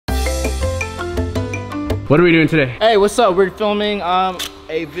What are we doing today? Hey, what's up? We're filming a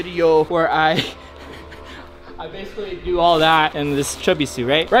video where I basically do all that in this chubby suit,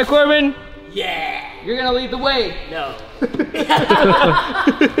 right? Right, Corbin? Yeah. You're gonna lead the way. No. You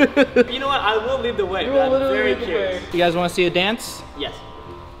know what? I will lead the way. You will I'm literally very lead the curious. way. You guys want to see a dance? Yes.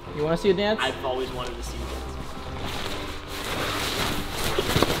 You want to see a dance? I've always wanted to see you dance.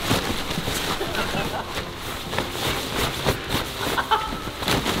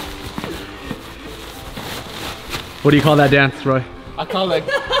 What do you call that dance, Roy? I call it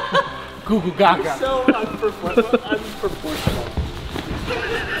Goo Goo Gaga. So unproportional.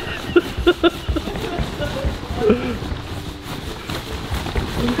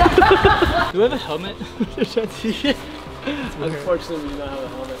 Do we have a helmet? Unfortunately, we do not have a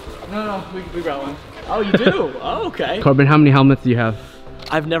helmet. No, we brought one. Oh, you do? Oh, okay. Corbin, how many helmets do you have?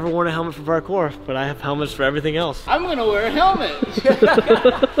 I've never worn a helmet for parkour, but I have helmets for everything else. I'm gonna wear a helmet.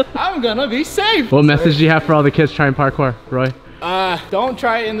 I'm gonna be safe. What message do you have for all the kids trying parkour, Roy? Don't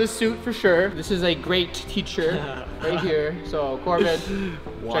try it in this suit for sure. This is a great teacher right here. So Corbin,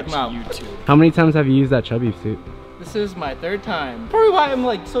 check him out. YouTube. How many times have you used that Chubby suit? This is my 3rd time. Probably why I'm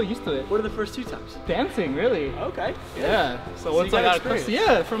like so used to it. What are the first 2 times? Dancing, really. Okay. Yeah. So once you I got got experience.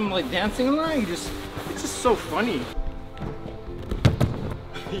 yeah, from like dancing and learning, it's just so funny.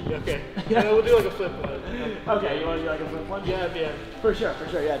 Okay. Yeah, we'll do like a flip one. Okay, you want to do like a flip one? Yeah. For sure,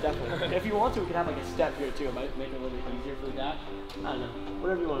 yeah, definitely. If you want to, we can have like a step here too. It might make it a little bit easier for the dad. I don't know.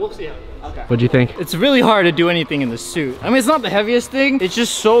 Whatever you want. We'll see how. Okay. What'd you think? It's really hard to do anything in the suit. I mean, it's not the heaviest thing. It's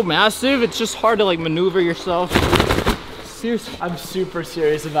just so massive. It's just hard to like maneuver yourself. Seriously. I'm super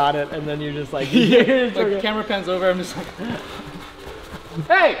serious about it, and then you're just like, Like the camera pans over, I'm just like,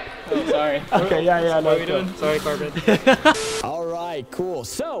 hey! Oh, sorry. Okay, yeah. What are we doing? Sorry, Corbin. All right, cool.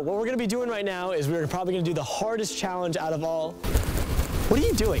 So what we're gonna be doing right now is we're probably gonna do the hardest challenge out of all. What are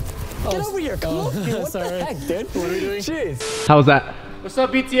you doing? Get over here, come on. What the heck, dude? What are we doing? Jeez. How was that? What's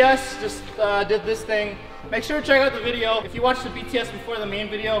up, BTS? Just did this thing. Make sure to check out the video. If you watch the BTS before the main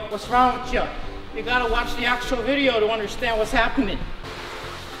video, what's wrong with you? You gotta watch the actual video to understand what's happening.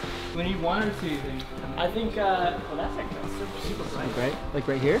 We need 1 or 2, you think? I think, well, that's super bright. Right? Like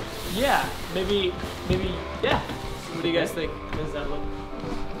right here? Yeah, maybe, yeah. What do you guys think? Does that look?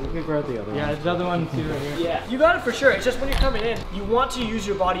 We could grab the other one. Yeah, there's the other one too right here. Yeah, you got it for sure. It's just when you're coming in, you want to use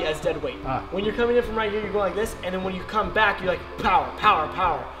your body as dead weight. When you're coming in from right here, you're going like this, and then when you come back, you're like power.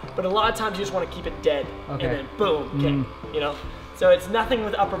 But a lot of times you just want to keep it dead, and then boom, kick, you know? So it's nothing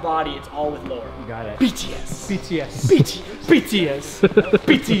with upper body, it's all with lower. You got it. BTS.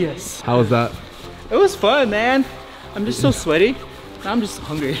 How was that? It was fun, man. I'm just so sweaty. I'm just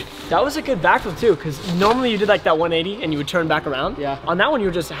hungry. That was a good backflip too, because normally you did like that 180 and you would turn back around. Yeah. On that one, you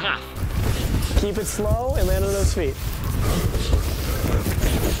were just half. Keep it slow and land on those feet.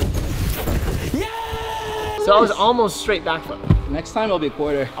 Yeah! So I was almost straight backflip. Next time it'll be a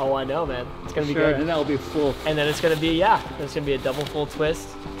quarter. Oh, I know, man. It's gonna be good. And that'll be full. And then it's gonna be, yeah, it's gonna be a double full twist.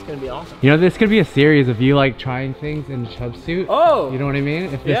 It's gonna be awesome. You know, this could be a series of you like trying things in Chub suit. Oh! You know what I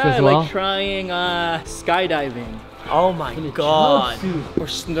mean? If this yeah, is well. like trying skydiving. Oh my god. Or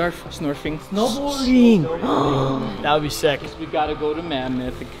snurfing. Snowboarding. That would be sick. We gotta go to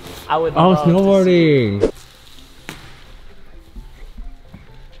Mammoth. I would Oh, love to snowboarding. Is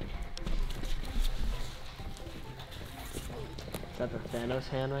that the Thanos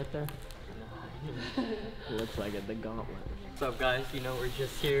hand right there? It looks like it, the gauntlet. What's up, guys? You know, we're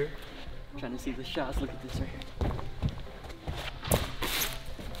just here trying to see the shots. Look at this right here.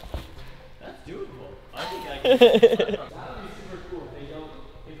 That's doable. I think I can. That would be super cool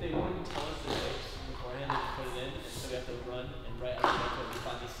if they wouldn't tell us the shapes beforehand, they just put it in, and so we have to run and right after that we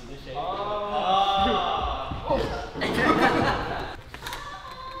finally see the shape.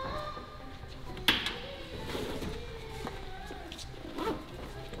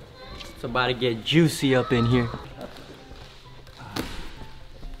 It's about to get juicy up in here.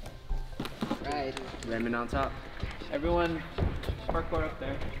 Right. Lemon on top. Everyone, parkour up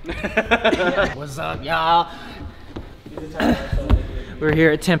there. What's up, y'all? We're here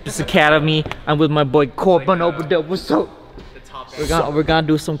at Tempest Academy. I'm with my boy Corbin over there. What's up? We're gonna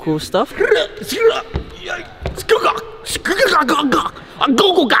do some cool stuff. Whatever.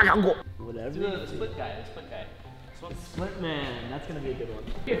 Split guy. Split man, that's gonna be a good one.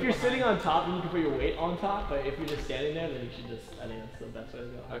 If you're sitting on top, then you can put your weight on top, but if you're just standing there, then you should just, I think that's the best way to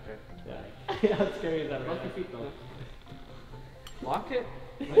go. Okay. Yeah. How scary is that? Lock your feet though. Lock it?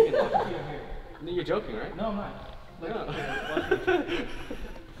 Lock your feet on here. You're joking, right? No, I'm not.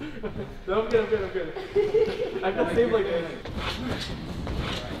 No, I'm good. I can save like this.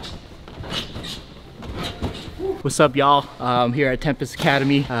 What's up, y'all? Here at Tempest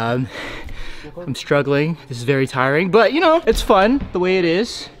Academy. I'm struggling. This is very tiring, but you know, it's fun the way it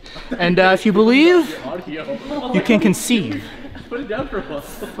is. And if you believe, you can conceive. Put it down for a while.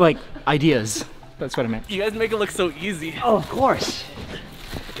 Like, ideas. That's what I meant. You guys make it look so easy. Oh, of course.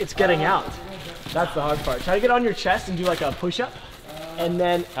 It's getting out. That's the hard part. Try to get on your chest and do like a push-up. And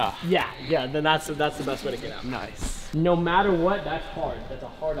then, yeah, then that's the best way to get out. Nice. No matter what, that's hard. That's a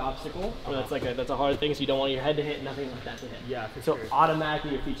hard obstacle. Or that's a hard thing, so you don't want your head to hit, nothing like that to hit. Yeah, for so sure.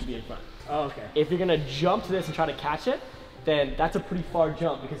 automatically your feet should be in front. Oh, okay. If you're gonna jump to this and try to catch it, then that's a pretty far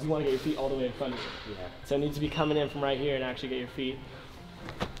jump because you want to get your feet all the way in front of you. Yeah. So it needs to be coming in from right here and actually get your feet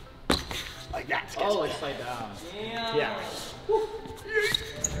like that. Oh, like slide down. Yeah. Yeah.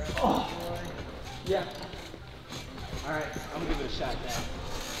 Oh. Yeah. All right, I'm gonna give it a shot now.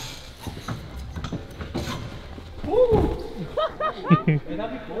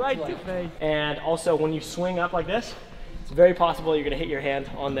 Right to face. And also when you swing up like this, it's very possible you're gonna hit your hand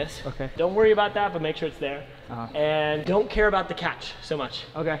on this. Okay. Don't worry about that, but make sure it's there. And don't care about the catch so much.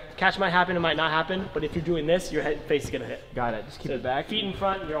 Okay. Catch might happen, it might not happen, but if you're doing this, your face is gonna hit. Got it. Just keep it back. Feet in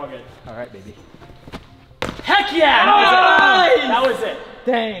front, you're all good. All right, baby. Heck yeah! Nice! That was it.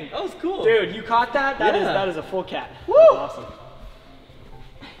 Dang. That was cool. Dude, you caught that? That is a full cat. Woo! Awesome.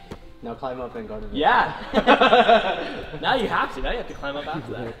 Now climb up and go to the Yeah. Now you have to. Now you have to climb up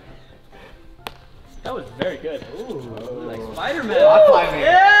after that. That was very good. Ooh. Like Spider-Man. rock climbing.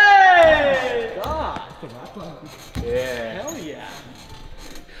 Yay! God. Yeah. Hell yeah.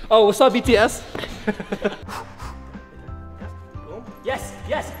 Oh, what's up, BTS? Boom. Yes,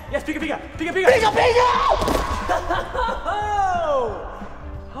 yes, yes, Pika Pika! Pika Pika! Pika Pika!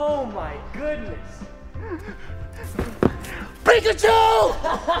 Oh my goodness. Pikachu!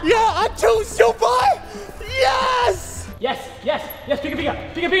 Yeah, I choose Super! Yes! Yes, yes, yes, Pika Pika!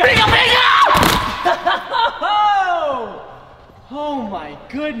 Pika Pika! Pika Pika! Oh my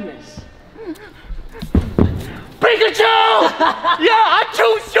goodness. Pikachu! Yeah, I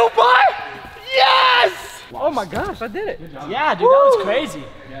choose Super! Yes! Oh my gosh, I did it. Yeah, dude, that was crazy.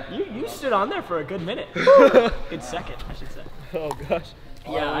 You stood on there for a good minute. Good second, I should say. Oh gosh.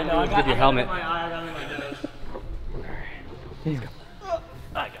 Yeah, I know. I got Give your helmet. my eye, I got it in my nose.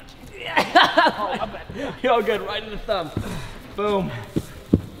 I got you. Yeah. Oh, my bad. You're all good. Right in the thumb. Boom.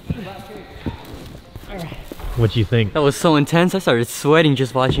 What'd you think? That was so intense, I started sweating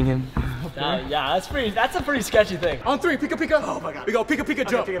just watching him. Yeah, that's a pretty sketchy thing. On three, Pika Pika. Oh my god. We go Pika Pika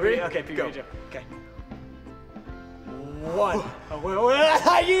jump. Okay, Ready? okay, Pika Go. Pika jump. Okay. One. Oh,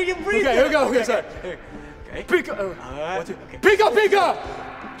 wait. You breathe. Okay, here we go. Okay, sorry. Okay. Pika. One, two. Okay. Pika Pika!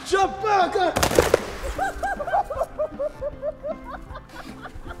 Jump back!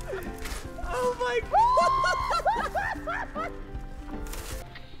 Oh my god.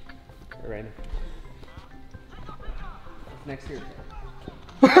 Right. Next year.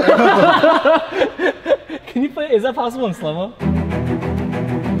 Can you play? Is that possible in slow-mo?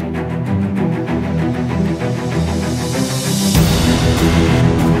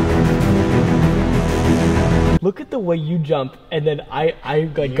 Look at the way you jump, and then I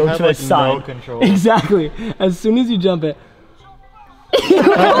like go to the side. No control. Exactly. As soon as you jump it, you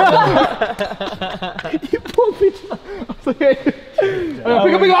pulled me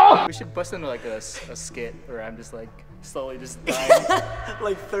down. We should bust into like a skit where I'm just like slowly just dying.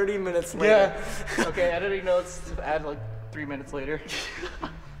 Like 30 minutes later. Yeah. Okay, editing notes to add like 3 minutes later.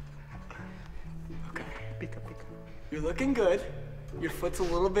 Okay. Pika Pika. You're looking good. Your foot's a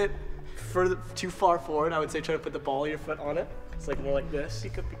little bit too far forward. I would say try to put the ball of your foot on it. It's like more like this.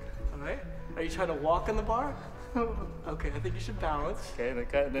 Pika Pika. All right. Are you trying to walk on the bar? Okay, I think you should balance. Okay, and then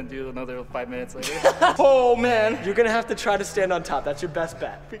cut and then do another 5 minutes later. Oh man! You're gonna have to try to stand on top. That's your best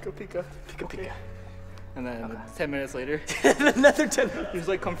bet. Pika Pika. Pika Pika. And then 10 minutes later, Another 10 minutes. he's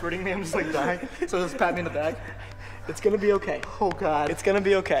like comforting me. I'm just like dying. So just pat me in the back. It's gonna be okay. Oh god. It's gonna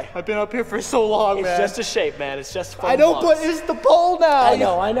be okay. I've been up here for so long, It's man. just a shape, man. It's just fun I know, blocks. but it's the pole now.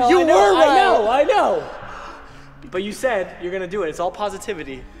 I know. You were right. I know. But you said you're gonna do it. It's all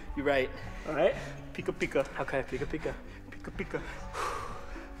positivity. You're right. All right? Pika Pika. Okay, Pika Pika. Pika Pika.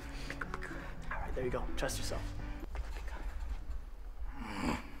 All right, there you go. Trust yourself.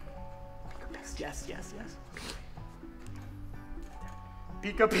 Yes, yes, yes.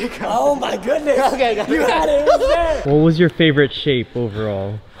 Pika Pika. Oh my goodness. Okay, got it. You had it. It was there. What was your favorite shape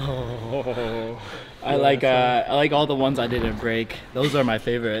overall? I like all the ones I didn't break. Those are my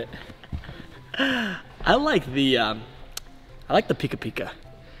favorite. I like the Pika Pika.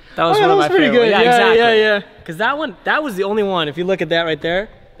 That was Oh, one that of was my pretty favorite. good. Yeah, Yeah, exactly. yeah. Because that was the only one. If you look at that right there,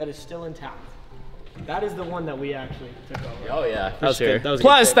 that is still intact. That is the one that we actually took over. Oh yeah, That was good. That was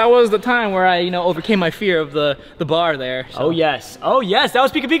Plus, good. that was the time where I, overcame my fear of the bar there. So. Oh yes. Oh yes. That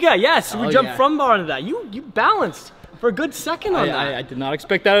was Pika Pika. Yes. We jumped yeah. from bar into that. You balanced for a good second on that. I did not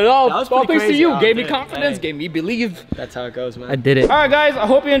expect that at all. That was All pretty thanks to crazy. you. Oh, Gave me dude. confidence. Hey. Gave me believe. That's how it goes, man. I did it. All right, guys. I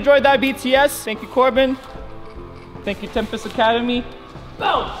hope you enjoyed that BTS. Thank you, Corbin. Thank you, Tempest Academy.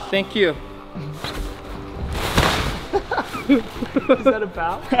 Boom. Thank you. Is that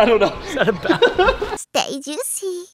about? I don't know. Is that about? Stay juicy.